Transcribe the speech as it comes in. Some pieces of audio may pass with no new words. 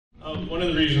One of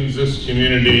the reasons this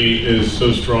community is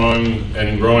so strong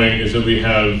and growing is that we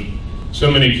have so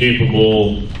many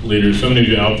capable leaders, so many of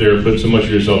you out there put so much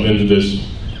of yourself into this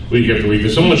week after week.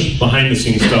 There's so much behind the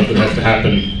scenes stuff that has to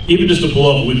happen, even just to pull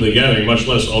off a weekly gathering, much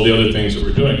less all the other things that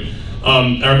we're doing.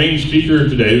 Our main speaker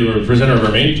today, or presenter of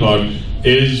our main talk,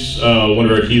 is one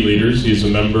of our key leaders. He's a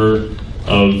member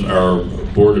of our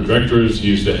board of directors.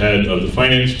 He's the head of the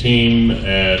finance team,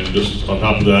 and just on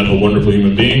top of that, a wonderful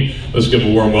human being. Let's give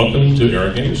a warm welcome to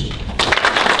Eric Anderson.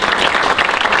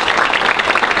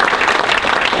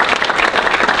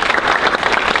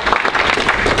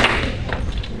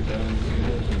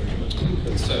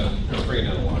 Let's bring it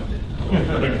down a lot.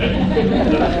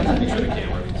 Make sure the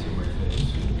camera can see my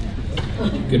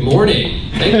face. Good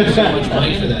morning. Thank you so much,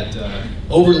 Mike, for that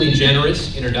overly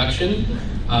generous introduction.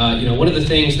 One of the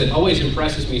things that always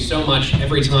impresses me so much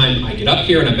every time I get up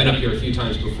here, and I've been up here a few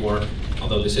times before,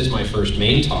 although this is my first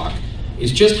main talk,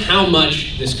 is just how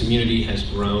much this community has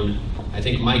grown. I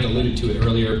think Mike alluded to it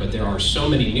earlier, but there are so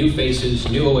many new faces,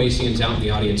 new Oasians out in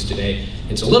the audience today.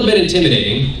 It's a little bit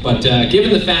intimidating, but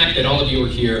given the fact that all of you are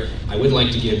here, I would like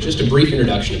to give just a brief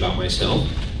introduction about myself.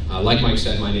 Like Mike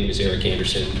said, my name is Eric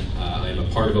Anderson. I'm a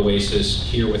part of Oasis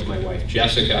here with my wife,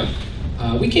 Jessica.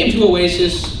 We came to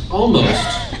Oasis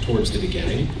almost towards the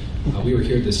beginning. We were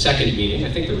here at the second meeting.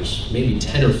 I think there was maybe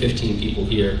 10 or 15 people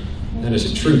here. That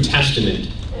is a true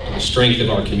testament to the strength of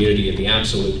our community and the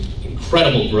absolute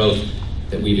incredible growth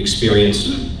that we've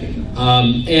experienced.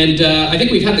 I think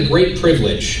we've had the great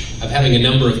privilege of having a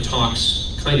number of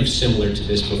talks kind of similar to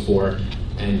this before,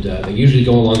 and they usually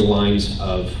go along the lines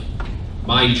of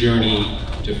my journey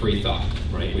to free thought,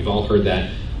 right? We've all heard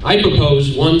that. I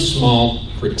propose one small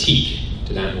critique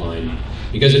to that line,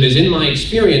 because it is in my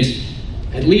experience,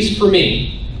 at least for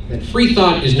me, that free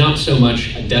thought is not so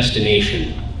much a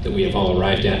destination that we have all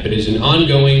arrived at, but is an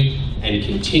ongoing and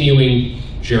continuing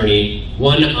journey,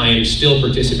 one I am still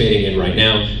participating in right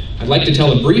now. I'd like to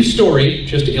tell a brief story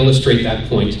just to illustrate that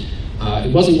point.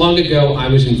 It wasn't long ago I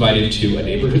was invited to a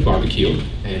neighborhood barbecue,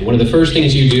 and one of the first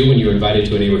things you do when you're invited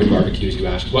to a neighborhood barbecue is you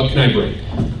ask, what can I bring?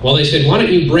 Well, they said, why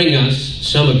don't you bring us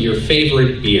some of your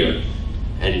favorite beer?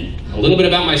 And a little bit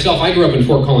about myself, I grew up in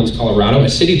Fort Collins, Colorado, a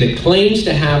city that claims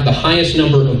to have the highest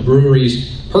number of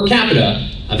breweries per capita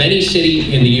of any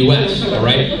city in the US, all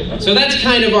right? So that's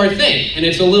kind of our thing, and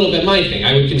it's a little bit my thing.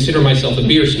 I would consider myself a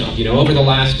beer snob. You know, over the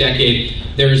last decade,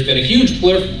 there has been a huge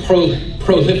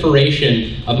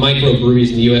proliferation of microbreweries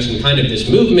in the US and kind of this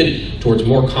movement towards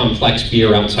more complex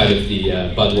beer outside of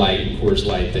the Bud Light and Coors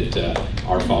Light that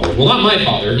our fathers, well, not my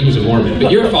father, he was a Mormon,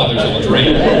 but your fathers all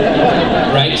drank,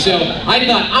 right? So I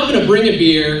thought, I'm gonna bring a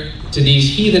beer to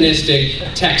these heathenistic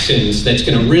Texans that's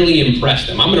gonna really impress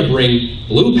them. I'm gonna bring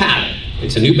Blue Paddle.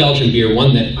 It's a New Belgian beer,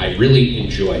 one that I really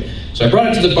enjoy. So I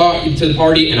brought it to the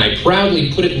party, and I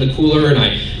proudly put it in the cooler, and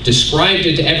I described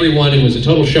it to everyone and was a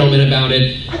total showman about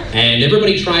it. And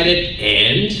everybody tried it,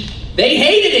 and they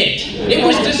hated it. It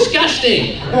was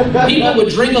disgusting. People would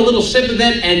drink a little sip of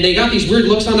it, and they got these weird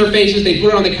looks on their faces. They'd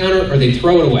put it on the counter, or they'd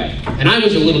throw it away. And I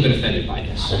was a little bit offended by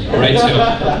this. All right, so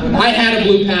I had a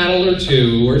Blue Paddle or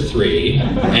two or three,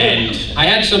 and I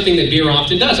had something that beer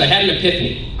often does. I had an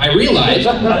epiphany. I realized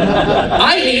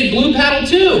I hated Blue Paddle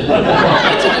too.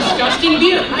 It's a disgusting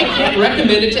beer. I can't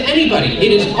recommend it to anybody.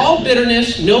 It is all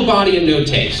bitterness, no body, and no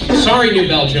taste. Sorry, New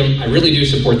Belgium. I really do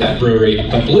support that brewery,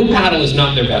 but Blue Paddle is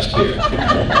not their best beer.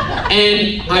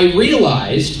 And I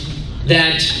realized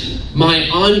that my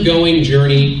ongoing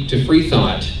journey to free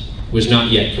thought was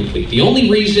not yet complete. The only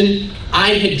reason I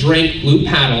had drank Blue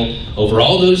Paddle over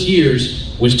all those years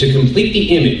was to complete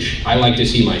the image I like to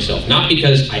see myself, not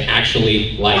because I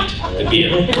actually liked the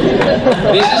beer.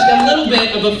 This is a little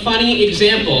bit of a funny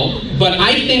example, but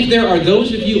I think there are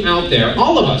those of you out there,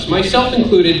 all of us, myself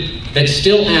included, that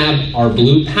still have our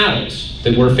blue paddles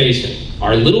that we're facing,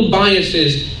 our little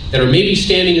biases that are maybe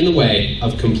standing in the way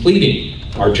of completing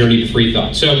our journey to free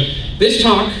thought. So this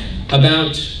talk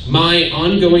about my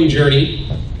ongoing journey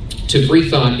to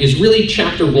free thought is really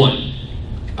chapter 1.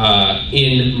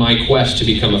 In my quest to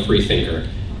become a free thinker.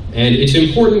 And it's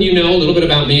important you know a little bit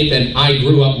about me that I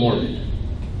grew up Mormon.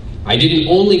 I didn't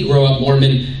only grow up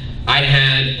Mormon, I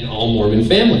had an all-Mormon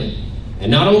family. And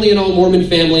not only an all-Mormon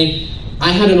family,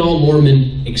 I had an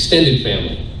all-Mormon extended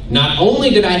family. Not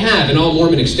only did I have an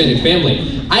all-Mormon extended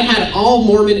family, I had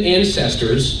all-Mormon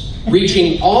ancestors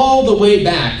reaching all the way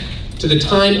back to the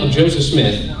time of Joseph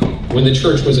Smith when the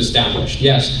church was established.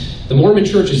 Yes. The Mormon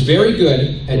Church is very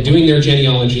good at doing their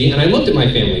genealogy, and I looked at my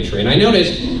family tree, and I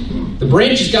noticed the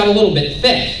branches got a little bit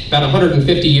thick about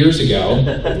 150 years ago.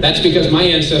 That's because my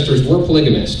ancestors were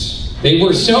polygamists. They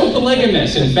were so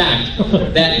polygamous, in fact,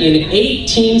 that in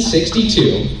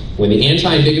 1862, when the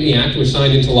Anti-Bigamy Act was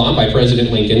signed into law by President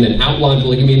Lincoln that outlawed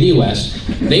polygamy in the U.S.,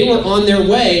 they were on their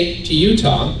way to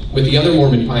Utah with the other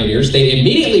Mormon pioneers. They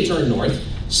immediately turned north,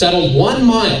 settled 1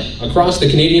 mile across the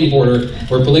Canadian border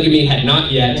where polygamy had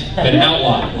not yet been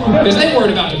outlawed. Because they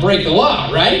weren't about to break the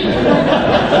law, right?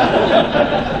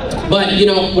 But, you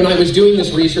know, when I was doing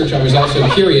this research, I was also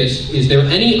curious, is there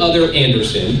any other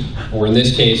Anderson, or in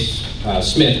this case,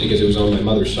 Smith, because it was on my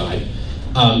mother's side,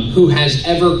 who has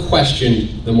ever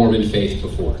questioned the Mormon faith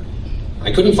before?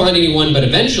 I couldn't find anyone, but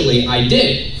eventually I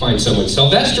did find someone.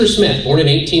 Sylvester Smith, born in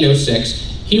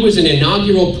 1806, he was an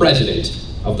inaugural president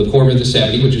of the Quorum of the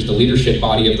 70, which is the leadership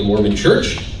body of the Mormon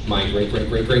Church, my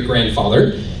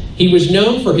great-great-great-great-grandfather. He was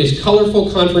known for his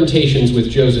colorful confrontations with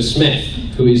Joseph Smith,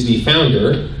 who is the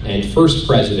founder and first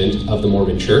president of the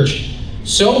Mormon Church,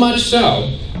 so much so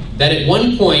that at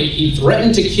one point he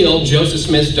threatened to kill Joseph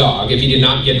Smith's dog if he did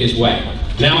not get his way.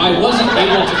 Now, I wasn't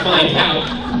able to find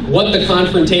out what the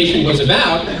confrontation was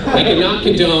about. I cannot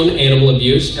condone animal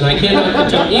abuse, and I cannot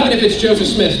condone, even if it's Joseph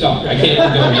Smith's dog, I can't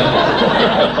condone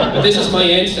it. But this is my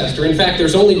ancestor. In fact,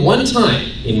 there's only one time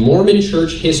in Mormon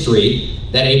Church history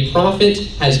that a prophet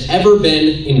has ever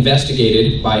been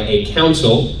investigated by a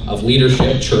council of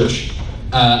leadership church,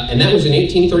 and that was in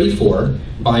 1834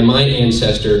 by my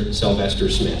ancestor, Sylvester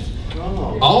Smith.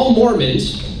 All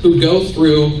Mormons who go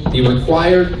through the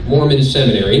required Mormon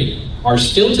seminary are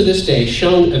still to this day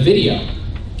shown a video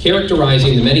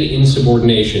characterizing the many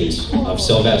insubordinations of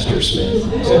Sylvester Smith.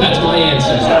 So that's my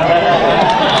ancestor.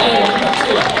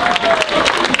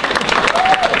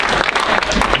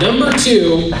 Number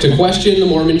two, to question the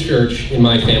Mormon Church in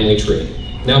my family tree.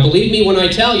 Now, believe me when I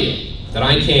tell you that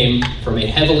I came from a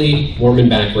heavily Mormon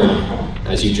background,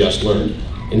 as you just learned.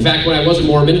 In fact, when I was a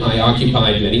Mormon, I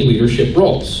occupied many leadership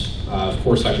roles. Of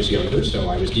course, I was younger, so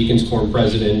I was Deacon's Quorum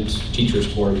President, Teacher's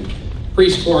Quorum,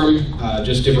 Priest Quorum,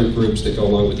 just different groups that go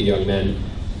along with the young men.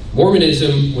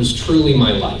 Mormonism was truly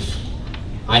my life.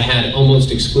 I had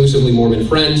almost exclusively Mormon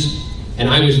friends, and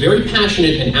I was very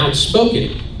passionate and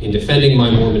outspoken in defending my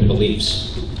Mormon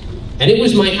beliefs. And it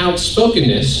was my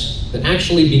outspokenness that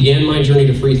actually began my journey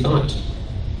to free thought.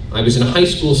 I was in a high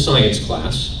school science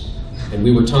class, and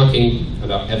we were talking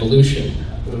about evolution.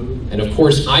 And of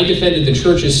course, I defended the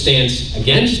church's stance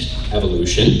against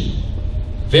evolution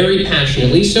very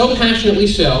passionately so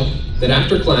that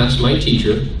after class, my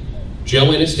teacher,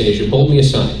 Joe Anastasia, pulled me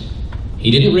aside. He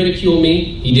didn't ridicule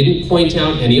me. He didn't point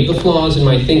out any of the flaws in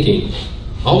my thinking.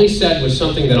 All he said was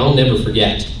something that I'll never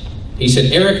forget. He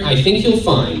said, "Eric, I think you'll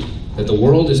find that the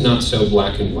world is not so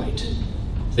black and white.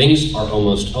 Things are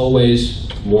almost always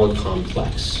more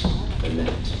complex than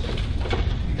that."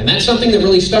 And that's something that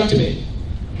really stuck to me.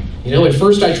 You know, at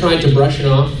first I tried to brush it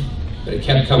off, but it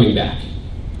kept coming back.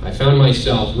 I found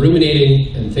myself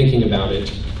ruminating and thinking about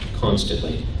it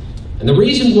constantly. And the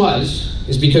reason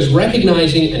is because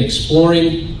recognizing and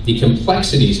exploring the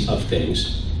complexities of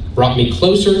things brought me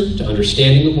closer to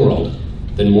understanding the world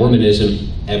than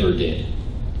Mormonism ever did.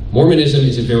 Mormonism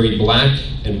is a very black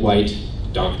and white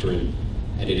doctrine,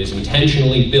 and it is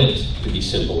intentionally built to be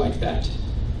simple like that.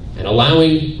 And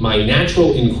allowing my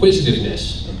natural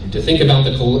inquisitiveness to think about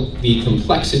the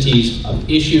complexities of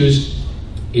issues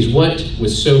is what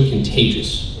was so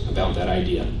contagious about that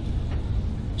idea.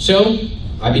 So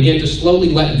I began to slowly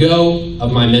let go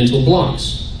of my mental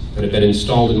blocks that had been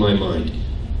installed in my mind.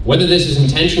 Whether this is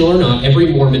intentional or not,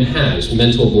 every Mormon has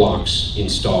mental blocks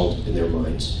installed in their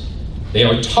minds. They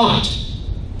are taught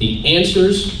the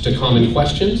answers to common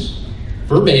questions,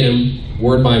 verbatim,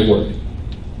 word by word.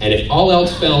 And if all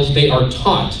else fails, they are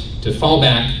taught to fall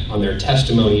back on their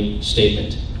testimony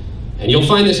statement. And you'll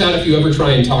find this out if you ever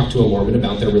try and talk to a Mormon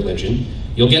about their religion.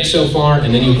 You'll get so far,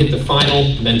 and then you hit the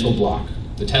final mental block,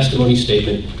 the testimony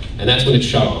statement, and that's when it's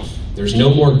shut off. There's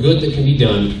no more good that can be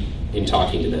done in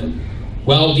talking to them.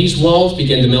 Well, these walls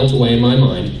began to melt away in my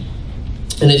mind,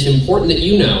 and it's important that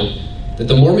you know that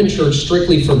the Mormon Church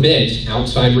strictly forbids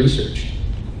outside research.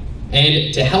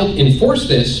 And to help enforce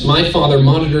this, my father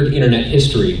monitored internet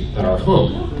history at our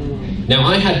home. Now,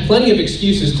 I had plenty of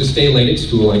excuses to stay late at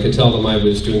school. I could tell them I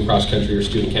was doing cross-country or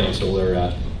student council or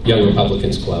Young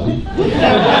Republicans Club.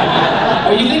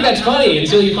 Well, you think that's funny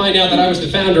until you find out that I was the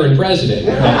founder and president.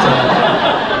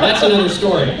 But, that's another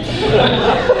story.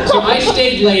 So I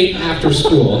stayed late after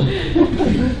school,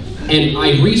 and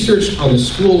I researched on the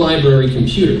school library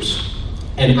computers.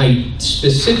 And I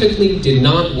specifically did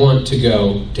not want to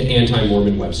go to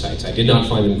anti-Mormon websites. I did not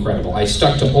find them credible. I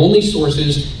stuck to only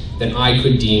sources that I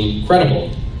could deem credible.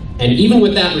 And even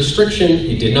with that restriction,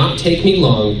 it did not take me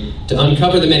long to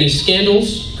uncover the many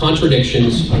scandals,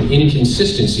 contradictions, and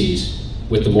inconsistencies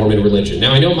with the Mormon religion.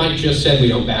 Now, I know Mike just said we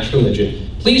don't bash religion.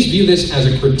 Please view this as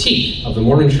a critique of the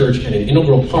Mormon Church and an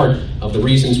integral part of the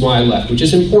reasons why I left, which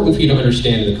is important for you to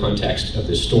understand in the context of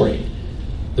this story.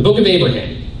 The Book of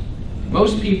Abraham.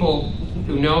 Most people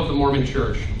who know of the Mormon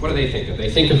Church, what do they think of? They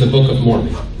think of the Book of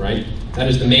Mormon, right? That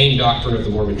is the main doctrine of the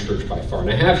Mormon Church by far. And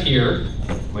I have here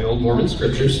my old Mormon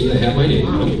scriptures. See, they have my name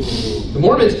on them. The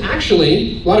Mormons,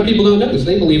 actually, a lot of people don't know this.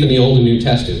 They believe in the Old and New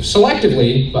Testament.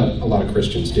 Selectively, but a lot of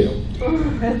Christians do.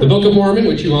 The Book of Mormon,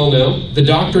 which you all know. The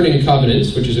Doctrine and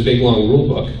Covenants, which is a big, long rule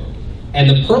book. And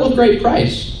the Pearl of Great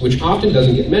Price, which often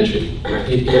doesn't get mentioned.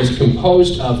 It is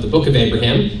composed of the Book of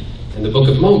Abraham and the Book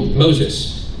of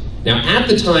Moses. Now, at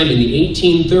the time in the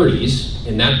 1830s,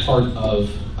 in that part of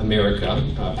America,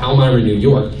 Palmyra, New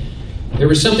York, there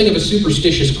was something of a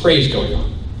superstitious craze going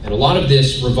on. And a lot of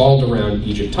this revolved around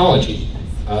Egyptology.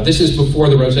 This is before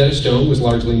the Rosetta Stone was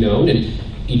largely known, and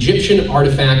Egyptian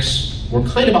artifacts were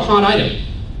kind of a hot item.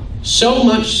 So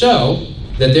much so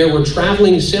that there were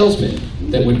traveling salesmen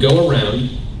that would go around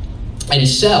and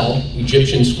sell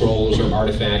Egyptian scrolls or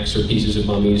artifacts or pieces of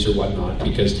mummies or whatnot,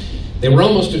 because they were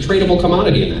almost a tradable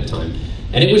commodity in that time.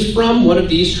 And it was from one of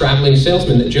these traveling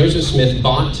salesmen that Joseph Smith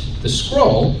bought the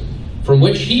scroll, from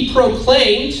which he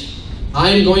proclaimed, I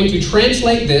am going to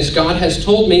translate this. God has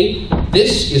told me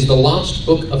this is the lost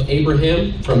book of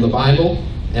Abraham from the Bible,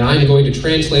 and I'm going to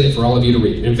translate it for all of you to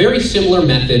read. In a very similar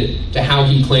method to how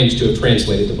he claims to have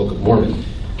translated the Book of Mormon.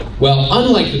 Well,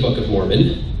 unlike the Book of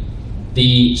Mormon,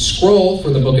 the scroll for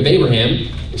the Book of Abraham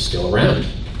is still around.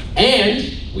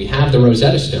 And we have the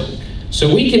Rosetta Stone.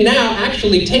 So we can now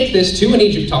actually take this to an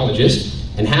Egyptologist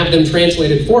and have them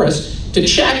translate it for us to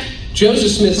check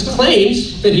Joseph Smith's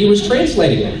claims that he was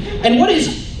translating it. And what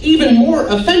is even more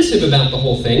offensive about the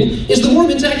whole thing is the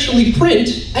Mormons actually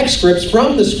print excerpts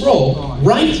from the scroll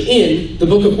right in the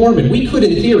Book of Mormon. We could,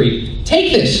 in theory,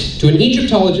 take this to an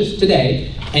Egyptologist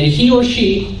today, and he or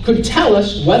she could tell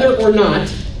us whether or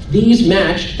not these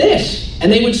matched this.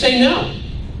 And they would say no.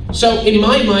 So in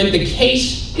my mind, the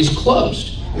case is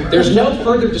closed. There's no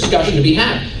further discussion to be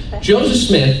had. Joseph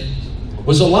Smith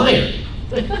was a liar.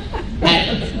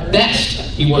 At best,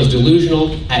 he was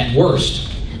delusional. At worst,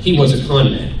 he was a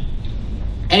con man.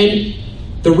 And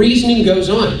the reasoning goes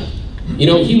on. You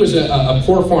know, he was a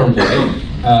poor farm boy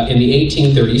in the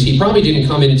 1830s. He probably didn't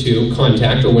come into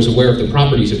contact or was aware of the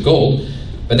properties of gold,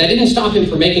 but that didn't stop him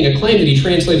from making a claim that he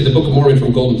translated the Book of Mormon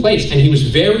from golden plates, and he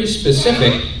was very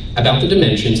specific about the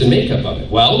dimensions and makeup of it.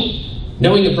 Well,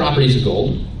 knowing the properties of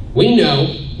gold, we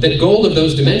know that gold of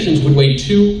those dimensions would weigh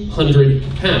 200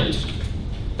 pounds.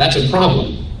 That's a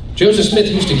problem. Joseph Smith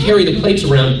used to carry the plates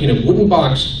around in a wooden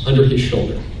box under his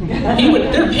shoulder.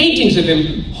 There are paintings of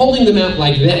him holding them out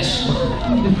like this.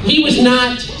 He was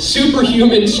not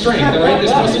superhuman strength, all right?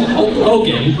 This wasn't Hulk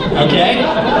Hogan, okay?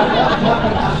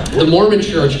 The Mormon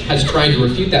Church has tried to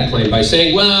refute that claim by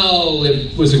saying, well,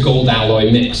 it was a gold alloy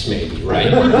mix, maybe, right?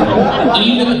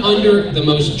 Even under the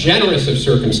most generous of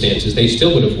circumstances, they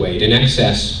still would have weighed in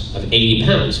excess of 80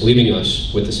 pounds, leaving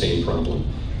us with the same problem.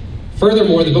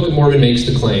 Furthermore, the Book of Mormon makes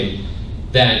the claim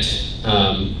that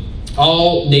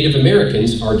all Native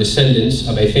Americans are descendants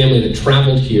of a family that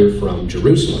traveled here from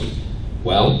Jerusalem.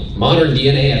 Well, modern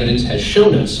DNA evidence has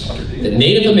shown us that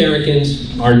Native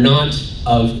Americans are not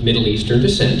of Middle Eastern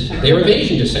descent. They are of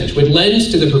Asian descent, which lends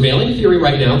to the prevailing theory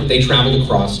right now that they traveled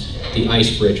across the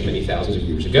ice bridge many thousands of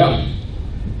years ago.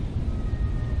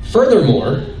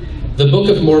 Furthermore, the Book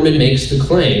of Mormon makes the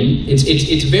claim,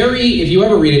 it's very, if you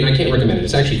ever read it, and I can't recommend it,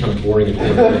 it's actually kind of boring and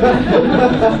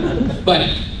boring.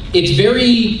 But it's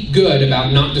very good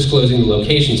about not disclosing the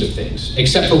locations of things,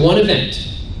 except for one event.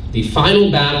 The final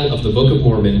battle of the Book of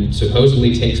Mormon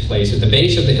supposedly takes place at the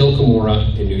base of the Hill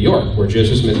Cumorah in New York, where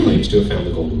Joseph Smith claims to have found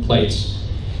the golden plates.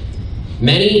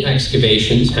 Many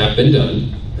excavations have been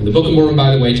done, and the Book of Mormon,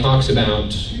 by the way, talks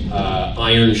about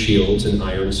iron shields and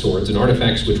iron swords and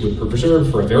artifacts which would be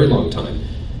preserved for a very long time.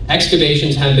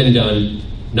 Excavations have been done.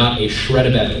 Not a shred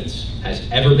of evidence has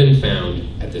ever been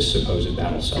found at this supposed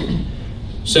battle site.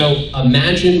 So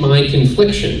imagine my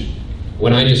confliction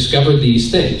when I discovered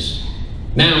these things.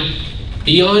 Now,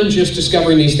 beyond just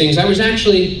discovering these things, I was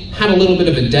actually had a little bit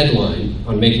of a deadline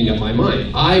on making up my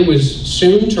mind. I was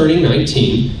soon turning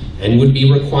 19 and would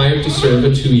be required to serve a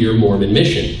 2-year Mormon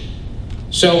mission.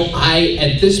 So I,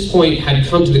 at this point, had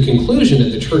come to the conclusion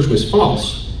that the church was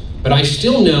false, but I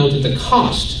still know that the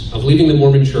cost of leaving the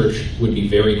Mormon Church would be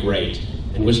very great,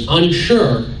 and was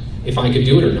unsure if I could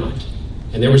do it or not.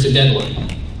 And there was a deadline.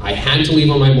 I had to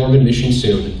leave on my Mormon mission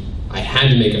soon. I had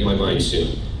to make up my mind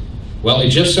soon. Well, it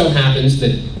just so happens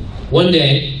that one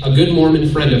day, a good Mormon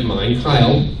friend of mine,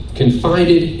 Kyle,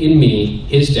 confided in me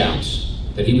his doubts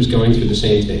that he was going through the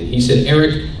same thing. He said,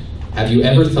 "Eric, have you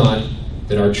ever thought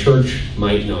that our church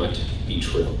might not be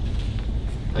true?"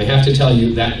 I have to tell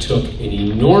you, that took an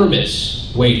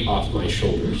enormous weight off my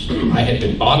shoulders. I had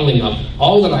been bottling up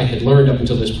all that I had learned up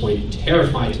until this point,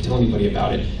 terrified to tell anybody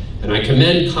about it, and I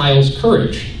commend Kyle's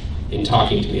courage in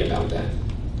talking to me about that.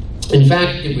 In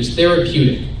fact, it was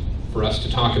therapeutic for us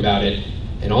to talk about it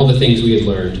and all the things we had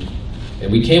learned,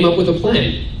 and we came up with a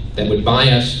plan that would buy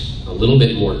us a little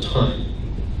bit more time.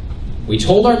 We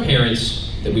told our parents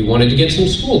that we wanted to get some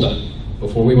school done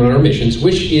before we went on our missions,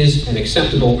 which is an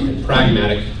acceptable and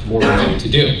pragmatic Mormon thing to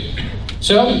do.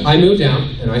 So I moved out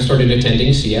and I started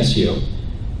attending CSU,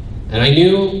 and I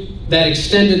knew that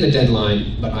extended the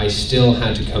deadline, but I still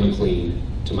had to come clean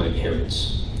to my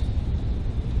parents.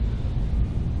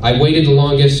 I waited the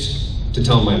longest to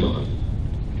tell my mom.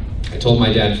 I told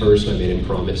my dad first, and I made him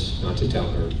promise not to tell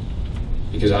her,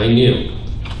 because I knew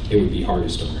it would be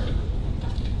hardest on her.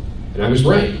 And I was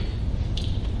right.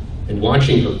 And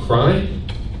watching her cry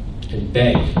and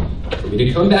beg for me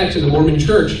to come back to the Mormon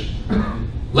Church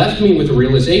left me with a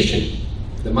realization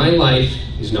that my life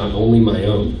is not only my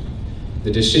own.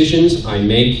 The decisions I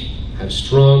make have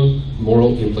strong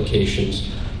moral implications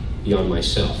beyond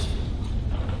myself.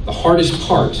 The hardest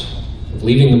part of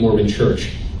leaving the Mormon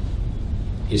Church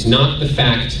is not the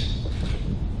fact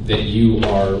that you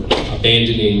are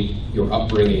abandoning your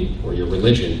upbringing or your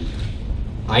religion.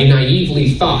 I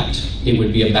naively thought it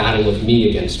would be a battle of me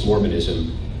against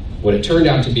Mormonism. What it turned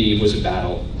out to be was a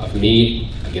battle of me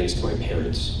against my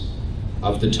parents.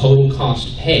 Of the total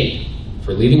cost paid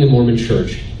for leaving the Mormon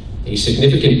Church, a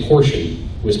significant portion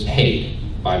was paid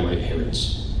by my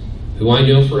parents, who I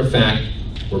know for a fact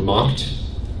were mocked,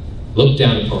 looked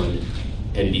down upon,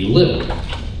 and belittled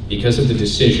because of the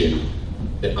decision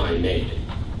that I made.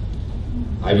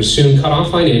 I was soon cut off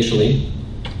financially,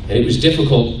 and it was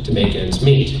difficult to make ends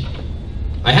meet.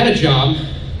 I had a job,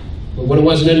 but when it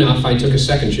wasn't enough, I took a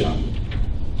second job.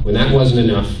 When that wasn't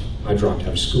enough, I dropped out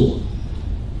of school.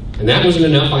 And that wasn't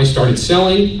enough, I started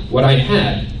selling what I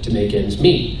had to make ends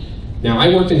meet. Now,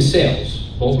 I worked in sales.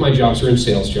 Both my jobs were in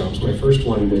sales jobs. My first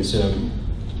one was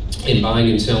in buying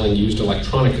and selling used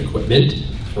electronic equipment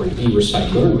for an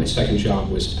e-recycler. My second job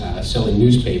was selling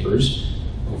newspapers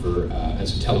over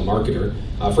as a telemarketer.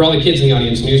 For all the kids in the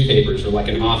audience, newspapers are like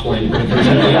an offline version of the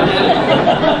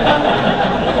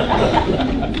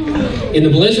internet. In the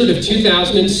blizzard of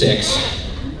 2006,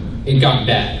 it got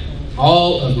bad.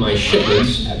 All of my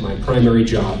shipments at my primary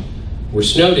job were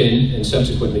snowed in and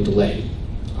subsequently delayed.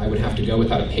 I would have to go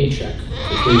without a paycheck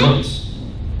for 3 months.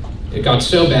 It got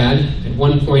so bad, at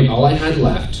one point all I had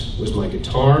left was my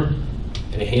guitar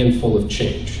and a handful of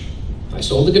change. I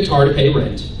sold the guitar to pay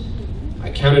rent. I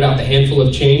counted out the handful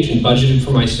of change and budgeted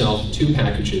for myself 2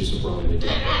 packages of ramen a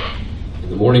day. In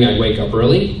the morning I'd wake up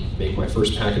early, make my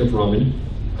first packet of ramen.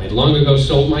 I'd long ago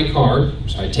sold my car,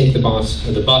 so I'd take the bus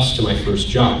to my first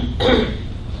job.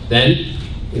 Then,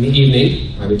 in the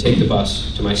evening, I would take the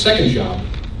bus to my second job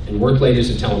and work late as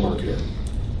a telemarketer.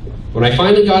 When I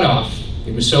finally got off,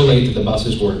 it was so late that the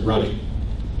buses weren't running.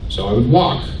 So I would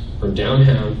walk from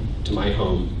downtown to my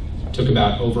home. It took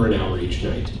about over an hour each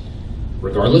night,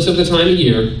 regardless of the time of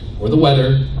year, or the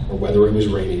weather, or whether it was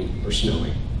raining or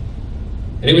snowing.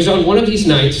 And it was on one of these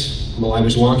nights, while I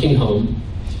was walking home,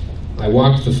 I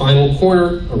walked the final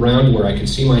corner around where I could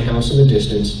see my house in the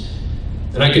distance,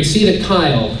 and I could see that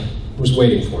Kyle was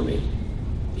waiting for me.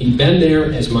 He'd been there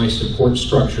as my support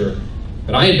structure,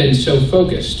 but I had been so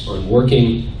focused on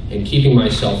working and keeping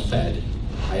myself fed,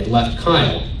 I had left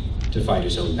Kyle to fight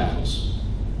his own battles.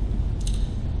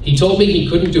 He told me he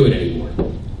couldn't do it anymore.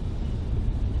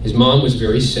 His mom was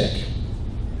very sick.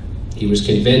 He was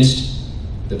convinced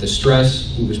that the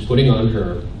stress he was putting on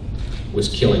her was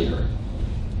killing her.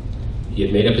 He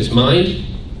had made up his mind,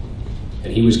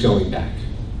 and he was going back.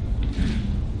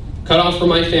 Cut off from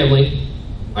my family,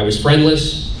 I was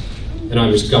friendless, and I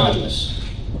was godless.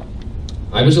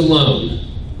 I was alone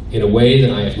in a way that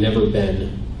I have never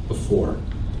been before.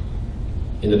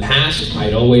 In the past,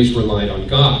 I'd always relied on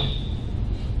God,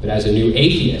 but as a new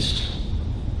atheist,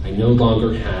 I no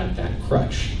longer had that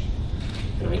crutch.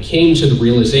 And I came to the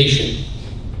realization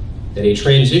that a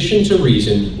transition to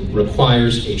reason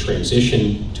requires a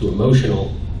transition to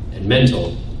emotional and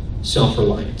mental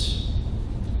self-reliance.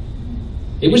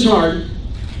 It was hard,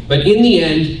 but in the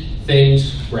end,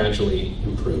 things gradually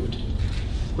improved.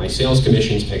 My sales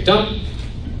commissions picked up,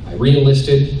 I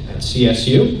re-enlisted at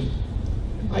CSU,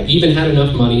 I even had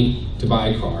enough money to buy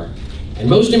a car, and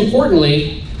most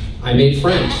importantly, I made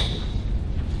friends.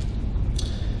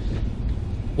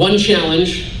 One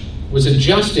challenge was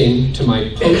adjusting to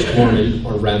my post-Mormon,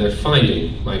 or rather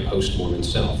finding my post-Mormon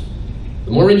self.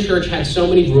 The Mormon Church had so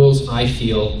many rules, I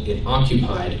feel it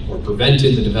occupied or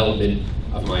prevented the development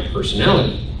of my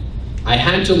personality. I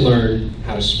had to learn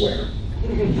how to swear,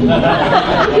 which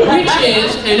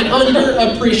is an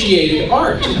underappreciated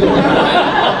art.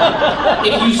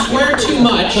 If you swear too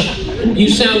much, you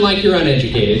sound like you're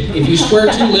uneducated. If you swear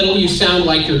too little, you sound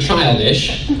like you're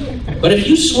childish. But if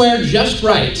you swear just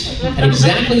right, at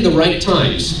exactly the right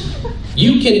times,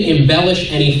 you can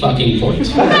embellish any fucking point.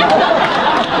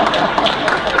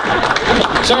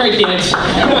 Sorry, kids.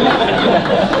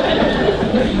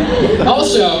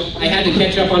 Also, I had to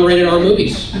catch up on rated R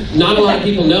movies. Not a lot of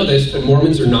people know this, but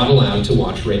Mormons are not allowed to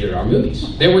watch rated R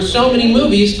movies. There were so many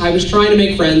movies, I was trying to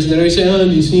make friends, and then I would say, oh,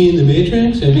 have you seen The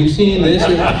Matrix? Have you seen this?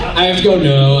 I have to go,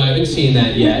 no, I haven't seen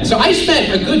that yet. So I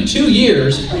spent a good 2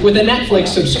 years with a Netflix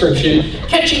subscription,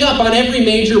 catching up on every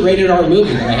major rated R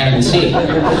movie that I hadn't seen.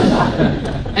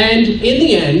 And in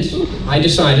the end, I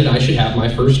decided I should have my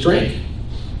first drink.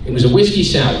 It was a whiskey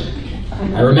sour.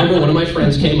 I remember one of my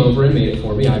friends came over and made it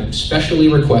for me. I specially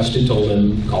requested, called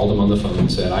him on the phone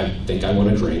and said, I think I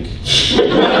want a drink.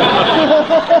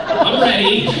 I'm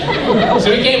ready.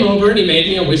 So he came over and he made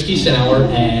me a whiskey sour,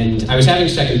 and I was having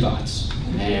second thoughts.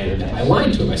 And I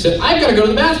lied to him. I said, I've got to go to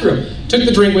the bathroom. Took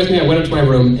the drink with me, I went up to my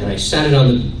room, and I sat it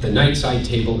on the nightside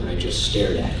table, and I just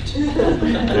stared at it.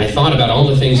 And I thought about all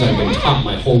the things I've been taught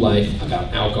my whole life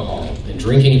about alcohol. And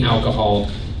drinking alcohol,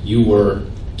 you were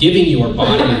giving your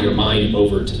body and your mind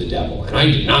over to the devil. And I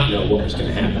did not know what was going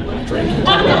to happen when I drank it.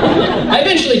 I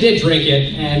eventually did drink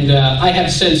it, and I have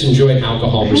since enjoyed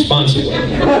alcohol responsibly.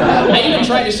 I even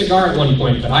tried a cigar at one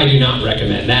point, but I do not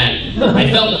recommend that. I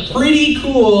felt pretty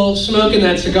cool smoking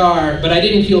that cigar, but I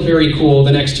didn't feel very cool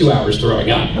the next 2 hours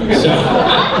throwing up. So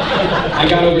I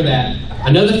got over that.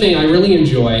 Another thing I really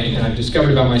enjoy, and I've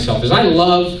discovered about myself, is I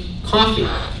love coffee.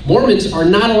 Mormons are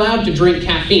not allowed to drink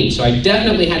caffeine, so I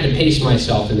definitely had to pace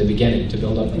myself in the beginning to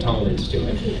build up the tolerance to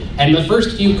it. And the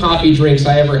first few coffee drinks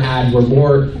I ever had were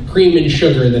more cream and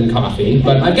sugar than coffee,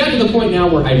 but I've gotten to the point now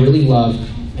where I really love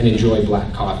and enjoy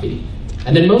black coffee.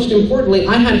 And then most importantly,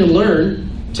 I had to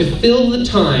learn to fill the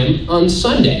time on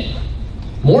Sunday.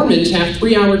 Mormons have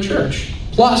 3-hour church.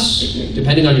 Plus,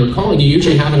 depending on your calling, you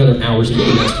usually have another hour's a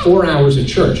day. That's 4 hours of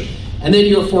church. And then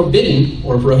you're forbidden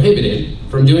or prohibited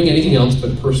from doing anything else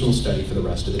but personal study for the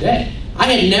rest of the day. I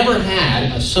had never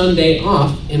had a Sunday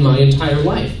off in my entire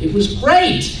life. It was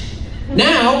great.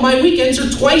 Now, my weekends are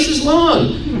twice as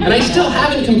long, and I still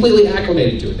haven't completely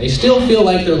acclimated to it. They still feel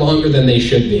like they're longer than they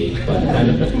should be, but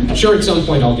I'm sure at some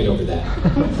point I'll get over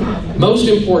that. Most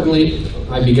importantly,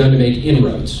 I've begun to make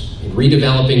inroads in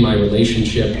redeveloping my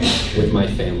relationship with my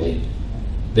family.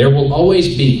 There will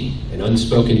always be an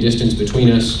unspoken distance between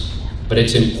us, but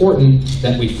it's important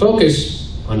that we focus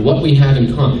on what we have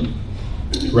in common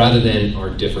rather than our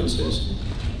differences.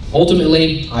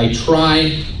 Ultimately, I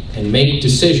try and make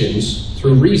decisions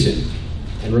through reason.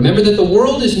 And remember that the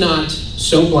world is not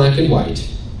so black and white.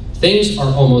 Things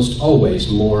are almost always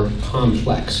more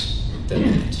complex than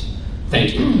that.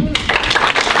 Thank you.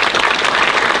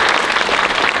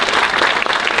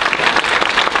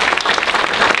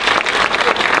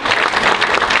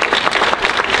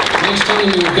 Next time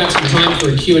we've got some time for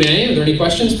a Q&A. Are there any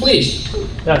questions? Please.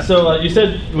 Yeah, so you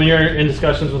said when you're in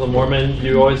discussions with a Mormon,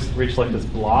 you always reach like this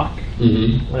block.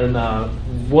 Mm-hmm. And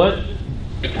what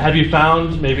have you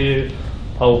found maybe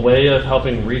a way of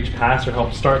helping reach past or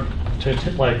help start to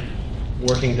like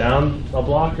working down a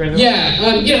block or anything?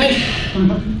 Yeah,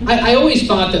 I always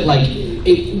thought that like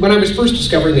when I was first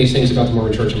discovering these things about the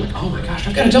Mormon Church, I'm like, oh my gosh,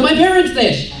 I've got to tell my parents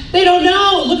this. They don't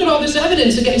know. Look at all this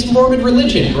evidence against Mormon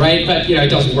religion, right? But it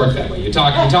doesn't work that way. You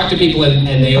talk to people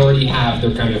and they already have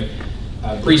their kind of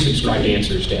pre-subscribed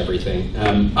answers to everything.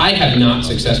 I have not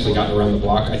successfully gotten around the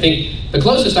block. I think the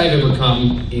closest I've ever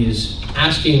come is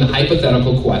asking the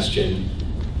hypothetical question,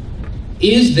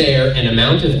 is there an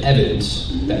amount of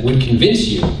evidence that would convince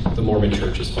you the Mormon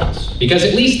Church is false? Because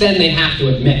at least then they have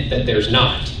to admit that there's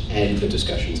not, and the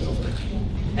discussion's over.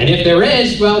 And if there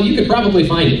is, well, you could probably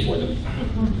find it for them.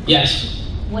 Yes?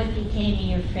 What became of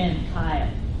your friend Kyle?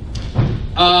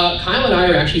 Kyle and I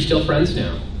are actually still friends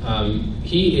now.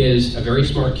 He is a very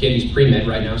smart kid. He's pre-med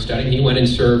right now studying. He went and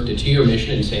served a 2-year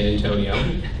mission in San Antonio.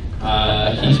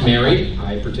 He's married.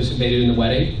 I participated in the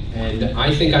wedding. And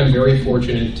I think I'm very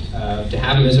fortunate to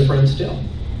have him as a friend still.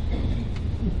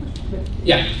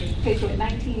 Yeah? Okay, so at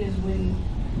 19 is when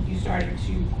you started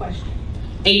to question.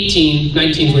 19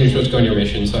 is when you're supposed to go on your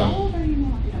mission, so. How old are you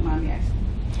now, if you don't mind me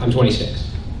asking? I'm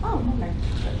 26. Oh,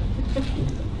 okay.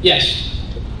 Yes?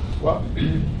 What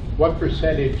What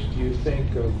percentage do you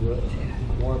think of the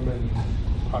Mormon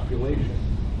population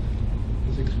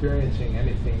is experiencing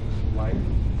anything like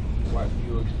what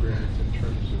you experience in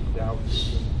terms of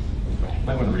doubts?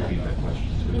 I want to repeat that question.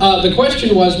 The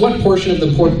question was, what portion of the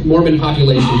Mormon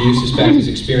population do you suspect is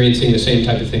experiencing the same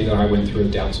type of thing that I went through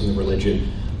of doubts in the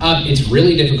religion? It's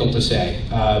really difficult to say.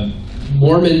 The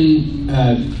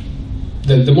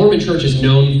Mormon Church is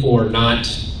known for not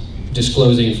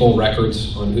disclosing full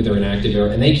records on who their inactive are,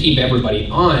 and they keep everybody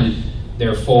on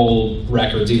their full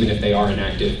records, even if they are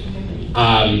inactive.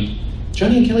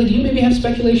 Johnny and Kelly, do you maybe have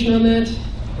speculation on that?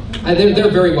 They're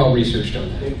very well researched on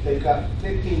that. They've got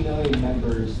 15 million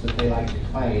members that they like to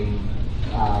claim,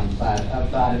 but of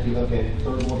that, if you look at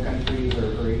third world countries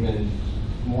or even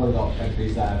more developed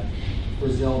countries,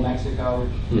 Brazil, Mexico,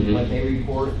 what they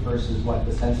report versus what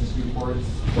the census reports,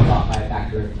 they're off by a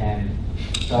factor of 10.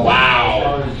 So wow. As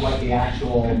far as what the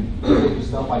actual people who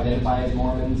self-identify as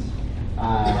Mormons,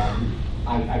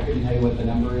 I couldn't tell you what the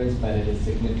number is, but it is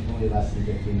significantly less than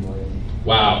 15 million.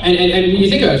 Wow, and you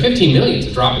think about it, 15 million is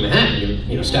a drop in the hat.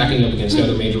 You're stacking up against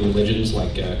other major religions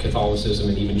like Catholicism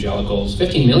and evangelicals.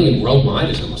 15 million worldwide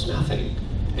is almost nothing.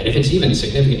 And if it's even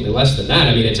significantly less than that,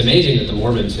 I mean, it's amazing that the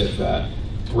Mormons have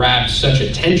grabbed such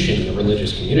attention in the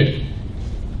religious community.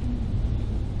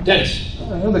 Dennis.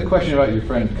 Another question about your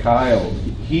friend Kyle.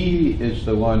 He is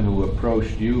the one who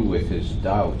approached you with his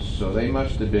doubts, so they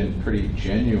must have been pretty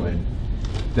genuine.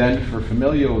 Then, for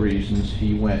familial reasons,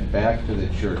 he went back to the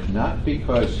church, not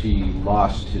because he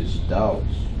lost his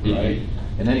doubts, right?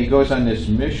 And then he goes on this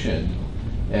mission,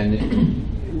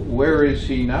 and where is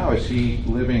he now? Is he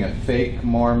living a fake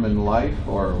Mormon life,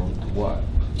 or what?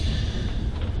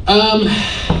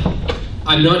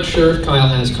 I'm not sure if Kyle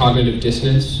has cognitive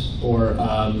dissonance, or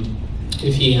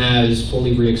if he has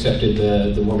fully reaccepted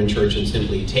the Mormon Church and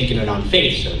simply taken it on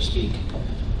faith, so to speak.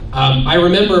 I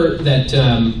remember that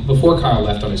before Kyle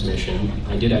left on his mission,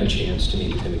 I did have a chance to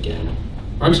meet with him again.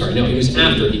 Or, I'm sorry, no, it was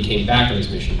after he came back on his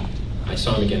mission. I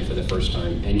saw him again for the first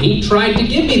time, and he tried to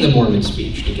give me the Mormon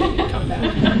speech to get me to come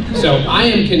back. So I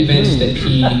am convinced that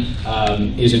he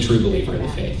is a true believer in the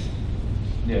faith.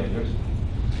 Yeah,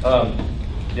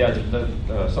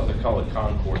 there's something called the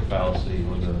Concord fallacy,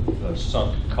 or the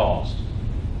sunk cost,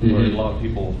 where a lot of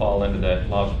people fall into that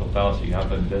logical fallacy.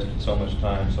 I've invested so much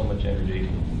time, so much energy,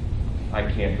 I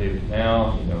can't leave it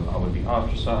now, I would be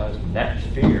ostracized, and that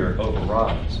fear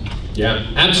overrides. Yeah,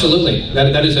 absolutely.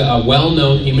 That is a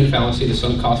well-known human fallacy, the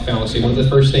sunk cost fallacy. One of the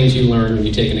first things you learn when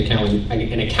you take an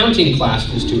accounting class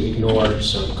is to ignore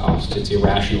sunk costs. It's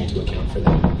irrational to account for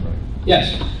them. Right.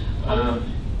 Yes?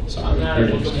 I'm not a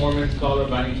Book of Mormon scholar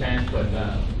by any chance, but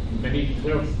maybe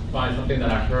clarify something that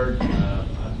I've heard.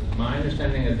 My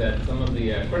understanding is that some of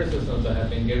the criticisms that have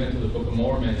been given to the Book of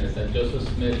Mormon is that Joseph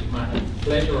Smith might have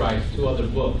plagiarized 2 other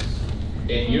books.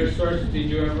 In your search, did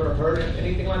you ever heard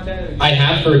anything like that? I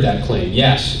have heard that claim,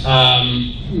 yes.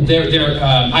 I'm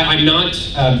not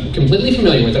completely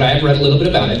familiar with it. I have read a little bit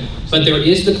about it. But there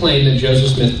is the claim that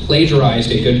Joseph Smith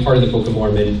plagiarized a good part of the Book of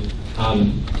Mormon.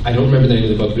 I don't remember the name of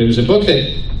the book, but it was a book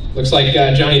that looks like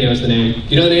Johnny knows the name. Do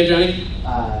you know the name, Johnny?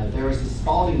 There was a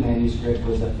Spalding manuscript,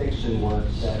 was a fiction work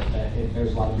that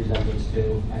there's a lot of resemblance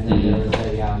to. And then there was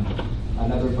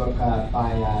another book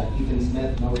by Ethan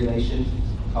Smith, no relation,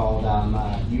 called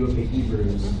View of the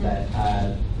Hebrews, that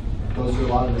goes through a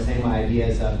lot of the same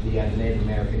ideas of the Native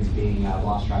Americans being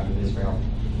lost tribe of Israel.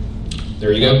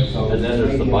 There you go. So and then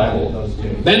there's the Bible.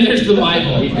 Then there's the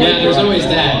Bible. Yeah, there's always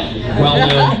that. Well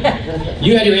known.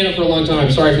 You had your hand up for a long time.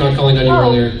 I'm sorry for not calling on you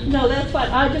earlier. No, that's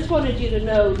fine. I just wanted you to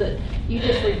know that you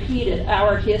just repeated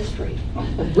our history.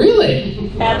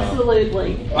 Really?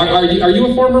 Absolutely. Are you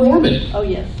a former Mormon? Oh,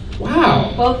 yes.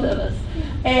 Wow. Both of us.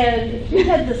 And you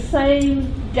had the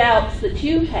same doubts that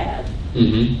you had.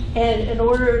 Mm-hmm. And in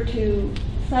order to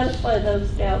satisfy those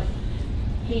doubts,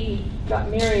 he got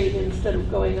married instead of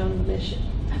going on the mission.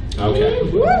 Okay.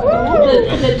 Okay.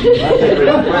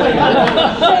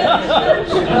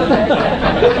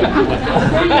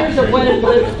 3 years of wedded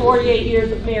bliss, 48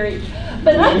 years of marriage.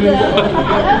 But the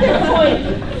other point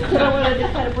that I wanted to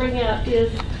kind of bring out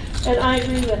is, and I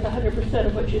agree with 100%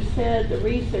 of what you said, the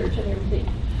research and everything.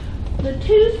 The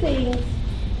 2 things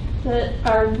that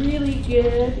are really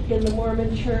good in the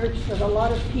Mormon Church that a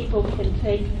lot of people can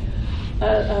take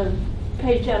a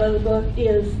page out of the book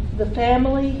is the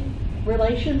family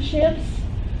relationships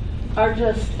are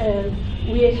just, and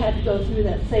we had to go through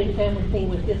that same family thing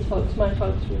with his folks. My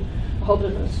folks were a whole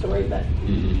different story, but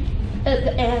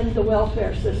and the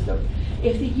welfare system.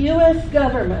 If the U.S.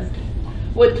 government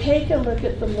would take a look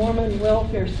at the Mormon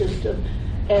welfare system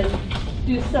and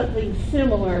do something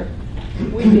similar,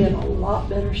 we'd be in a lot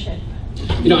better shape.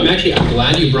 You know, I'm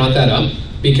glad you brought that up,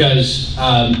 because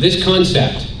this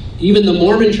concept, even the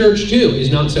Mormon Church too, is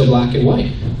not so black and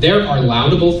white. There are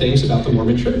laudable things about the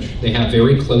Mormon Church. They have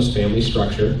very close family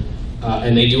structure,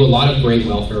 and they do a lot of great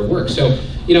welfare work. So,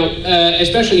 you know,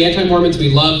 especially anti-Mormons,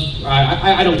 we love,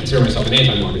 I don't consider myself an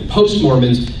anti-Mormon,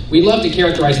 post-Mormons, we love to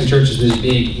characterize the church as this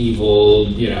big, evil,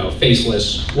 you know,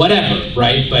 faceless, whatever,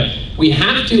 right? But we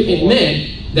have to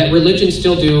admit that religions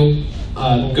still do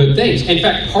good things. In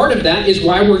fact, part of that is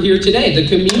why we're here today. The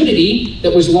community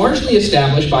that was largely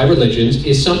established by religions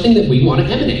is something that we want to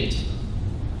emanate.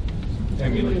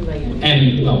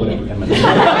 And, well, whatever.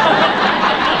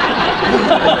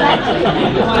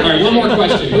 All right, one more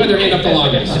question. Who had their hand up the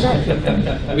longest?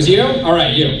 It was you? All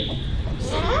right, you.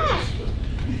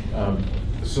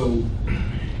 So,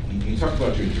 you talked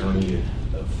about your journey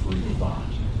of free thought,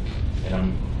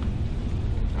 and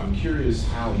I'm curious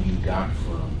how you got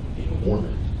from being a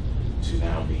Mormon to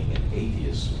now being an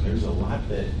atheist. There's a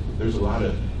lot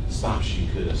of stops you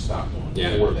could have stopped on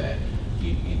before that.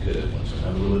 You could have went to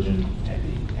another religion, had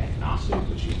the agnostic,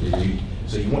 which you agreed.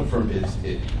 So you went from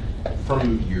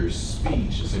from your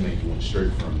speech, it seemed like you went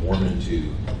straight from Mormon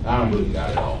to I don't really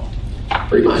got it all.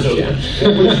 Pretty much, so, yeah.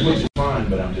 Which is fine,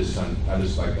 but I just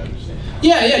like to understand.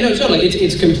 Yeah, no, totally.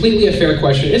 It's completely a fair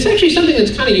question. It's actually something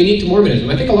that's kind of unique to Mormonism.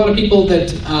 I think a lot of people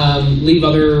that leave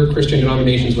other Christian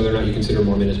denominations, whether or not you consider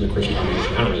Mormonism a Christian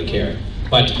denomination, I don't really care.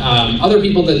 But other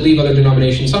people that leave other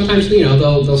denominations, sometimes, you know,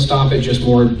 they'll stop at just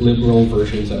more liberal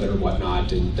versions of it or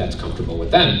whatnot, and that's comfortable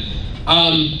with them.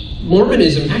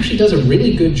 Mormonism actually does a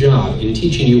really good job in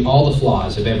teaching you all the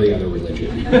flaws of every other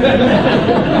religion.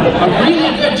 A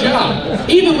really good job.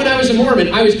 Even when I was a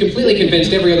Mormon, I was completely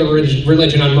convinced every other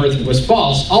religion on earth was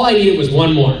false. All I needed was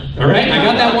one more. All right? I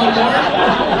got that one more.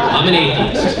 I'm an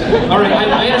atheist. All right,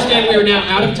 I understand we are now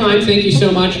out of time. Thank you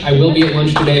so much. I will be at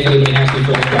lunch today if anybody has any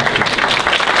further questions.